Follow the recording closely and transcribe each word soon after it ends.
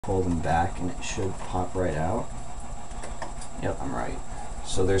pull them back and it should pop right out. Yep, I'm right.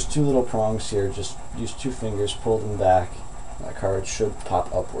 So there's two little prongs here, just use 2 fingers, pull them back, that card should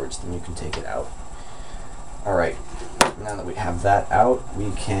pop upwards, then you can take it out. Alright, now that we have that out,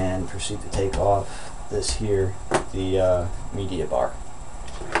 we can proceed to take off this here, the media bar.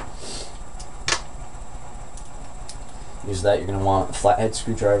 Use that, you're going to want a flathead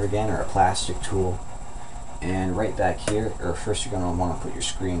screwdriver again, or a plastic tool. And right back here, or first you're going to want to put your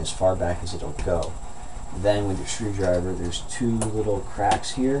screen as far back as it'll go. Then with your screwdriver, there's 2 little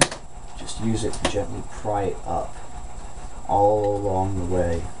cracks here. Just use it to gently pry it up all along the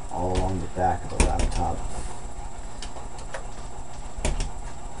way, all along the back of the laptop.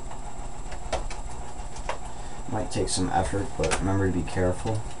 Might take some effort, but remember to be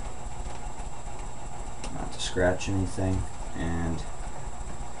careful not to scratch anything, and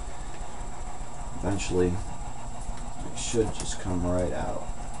eventually it should just come right out.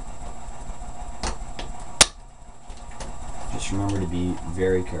 Just remember to be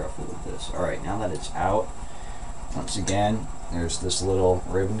very careful with this. Alright, now that it's out, once again, there's this little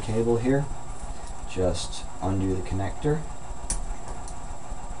ribbon cable here. Just undo the connector.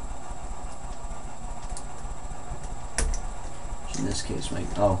 In this case,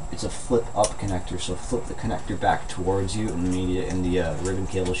 it's a flip up connector, so flip the connector back towards you and the ribbon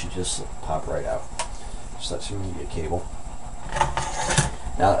cable should just pop right out. So that's your media cable.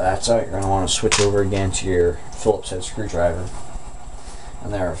 Now that that's out, you're going to want to switch over again to your Phillips head screwdriver.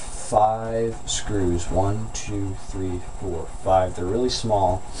 And there are 5 screws, 1, 2, 3, 4, 5. They're really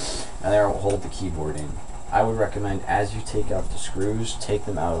small and they'll hold the keyboard in. I would recommend, as you take out the screws, take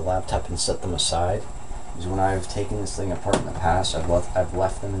them out of the laptop and set them aside. Because when I've taken this thing apart in the past, I've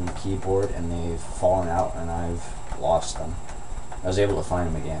left them in the keyboard and they've fallen out and I've lost them. I was able to find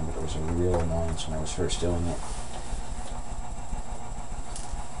them again, but it was a real annoyance when I was first doing it.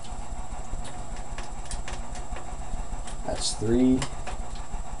 That's 3.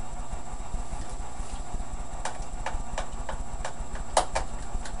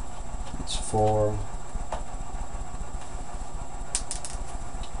 That's 4.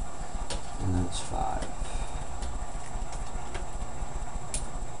 And that's 5.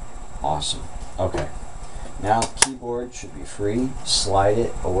 Awesome. Okay. Now the keyboard should be free. Slide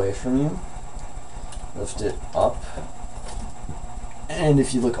it away from you. Lift it up. And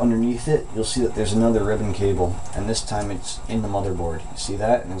if you look underneath it, you'll see that there's another ribbon cable. And this time it's in the motherboard. You see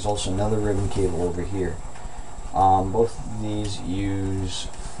that? And there's also another ribbon cable over here. Both of these use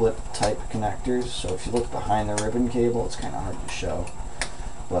flip type connectors. So if you look behind the ribbon cable, it's kind of hard to show.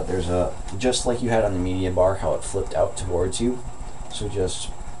 But there's just like you had on the media bar, how it flipped out towards you. So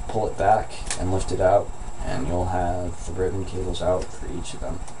just pull it back and lift it out, and you'll have the ribbon cables out for each of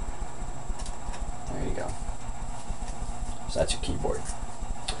them. There you go. So that's your keyboard.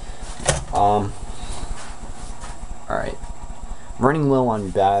 Alright. I'm running low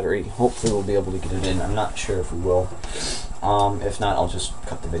on battery. Hopefully we'll be able to get it in. I'm not sure if we will. If not, I'll just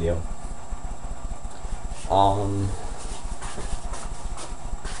cut the video.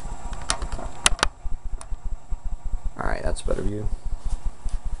 Alright, that's a better view.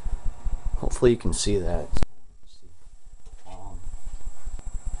 Hopefully you can see that.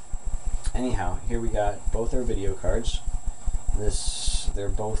 Anyhow, here we got both our video cards. They're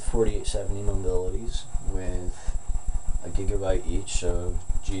both 4870 mobilities with a gigabyte each of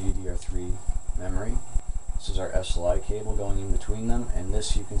GDDR3 memory. This is our SLI cable going in between them, and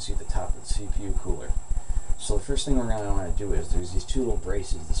this you can see the top of the CPU cooler. So the first thing we're going to want to do is there's these 2 little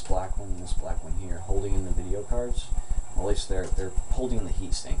braces, this black one and this black one here, holding in the video cards. Well, at least they're holding in the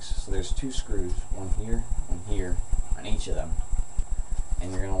heat sinks. So there's 2 screws, one here, on each of them.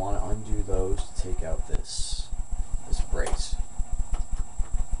 And you're going to want to undo those to take out this brace.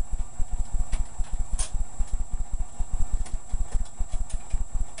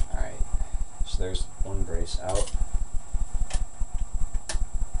 Alright, so there's one brace out.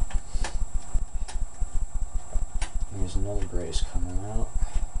 Here's another brace coming out.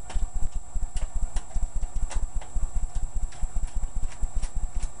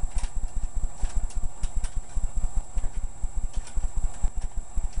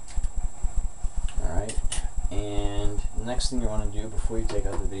 Next thing you want to do before you take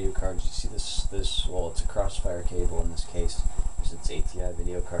out the video cards, you see this, well, it's a crossfire cable in this case, because it's ATI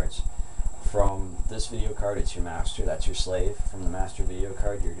video cards. From this video card, it's your master, that's your slave. From the master video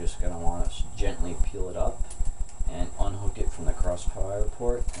card, you're just going to want to gently peel it up and unhook it from the crossfire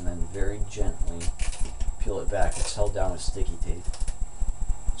port, and then very gently peel it back. It's held down with sticky tape,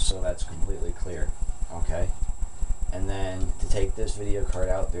 so that's completely clear. Okay, and then to take this video card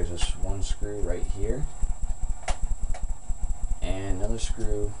out, there's this one screw right here, and another another screw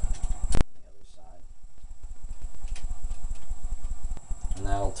on the other side, and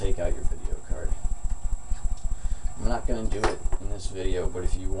that'll take out your video card. I'm not going to do it in this video, but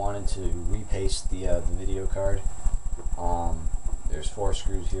if you wanted to repaste the video card, there's 4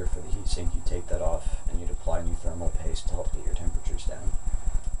 screws here for the heatsink. You take that off and you'd apply new thermal paste to help get your temperatures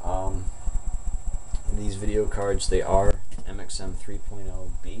down. These video cards, they are MXM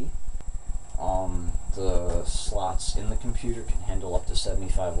 3.0B. The slots in the computer can handle up to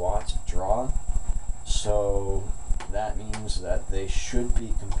 75 watts of draw, so that means that they should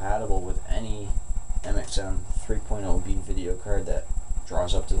be compatible with any MXM 3.0B video card that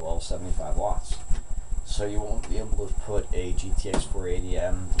draws up to the level 75 watts. So you won't be able to put a GTX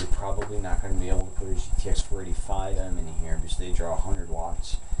 480M. You're probably not going to be able to put a GTX 485M in here because they draw 100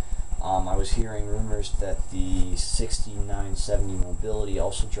 watts. I was hearing rumors that the 6970 Mobility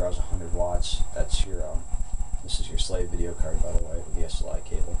also draws 100 watts. That's your, this is your slave video card, by the way, with the SLI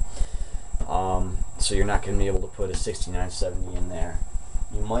cable. So you're not going to be able to put a 6970 in there.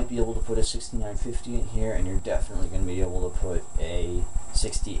 You might be able to put a 6950 in here, and you're definitely going to be able to put a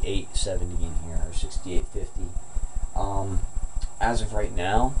 6870 in here, or 6850. As of right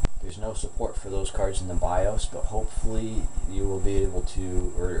now, there's no support for those cards in the BIOS, but hopefully you will be able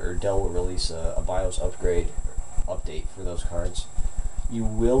to, or Dell will release a BIOS upgrade, update for those cards. You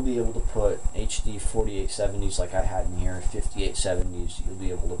will be able to put HD 4870s like I had in here, 5870s. You'll be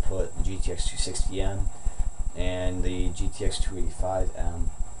able to put the GTX 260M and the GTX 285M.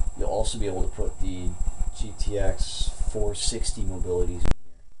 You'll also be able to put the GTX 460 mobilities in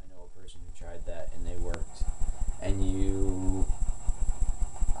here. I know a person who tried that and they worked. And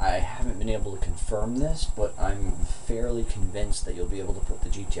I haven't been able to confirm this, but I'm fairly convinced that you'll be able to put the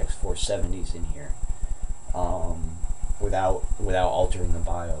GTX 470s in here without altering the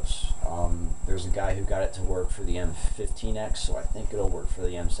BIOS. There's a guy who got it to work for the M15X, so I think it'll work for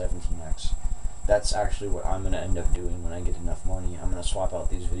the M17X. That's actually what I'm going to end up doing when I get enough money. I'm going to swap out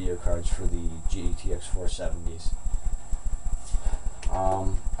these video cards for the GTX 470s.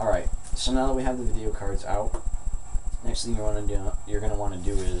 Alright, so now that we have the video cards out, next thing you're going to want to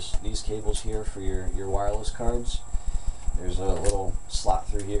do is these cables here for your wireless cards. There's a little slot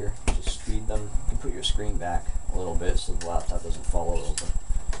through here. Just feed them. You can put your screen back a little bit so the laptop doesn't fall over.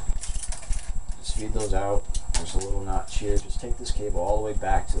 Just feed those out. There's a little notch here. Just take this cable all the way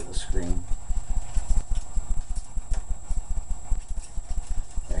back to the screen.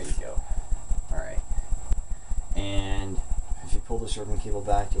 There you go. Alright. And if you pull the circuit cable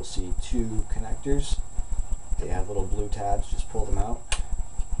back, you'll see 2 connectors. They have little blue tabs. Just pull them out.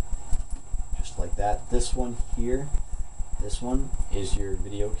 Just like that. This one here, this one is your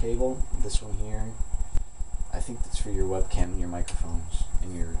video cable. This one here, I think that's for your webcam and your microphones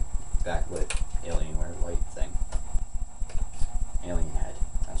and your backlit Alienware light thing. Alien head,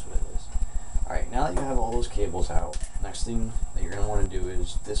 that's what it is. Alright, now that you have all those cables out, next thing that you're going to want to do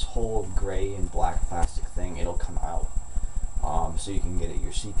is this whole gray and black plastic thing, it'll come out. So you can get at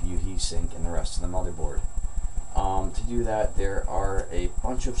your CPU heatsink and the rest of the motherboard. To do that, there are a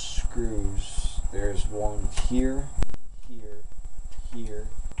bunch of screws. There's one here, here, here,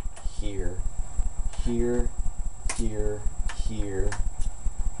 here, here, here, here,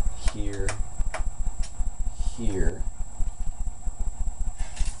 here, here,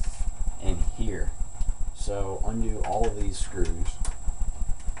 and here. So undo all of these screws.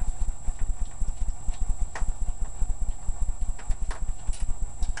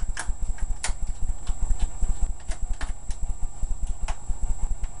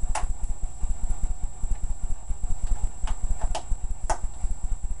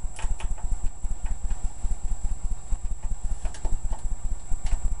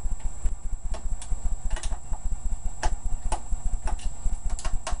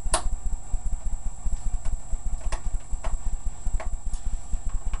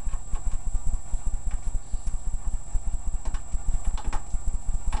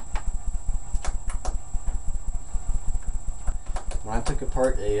 When I took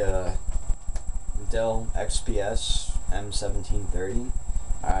apart a Dell XPS M1730,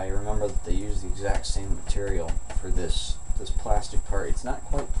 I remember that they used the exact same material for this plastic part. It's not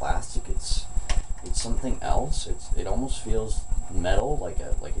quite plastic. It's something else. It almost feels metal, like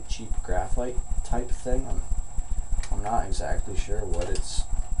a cheap graphite type thing. I'm not exactly sure what it's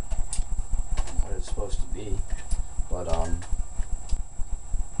supposed to be, but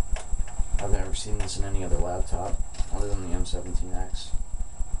I've never seen this in any other laptop other than the M17X.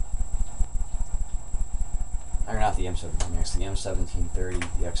 Or not the M17X, the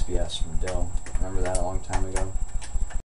M1730, the XPS from Dell. Remember that a long time ago?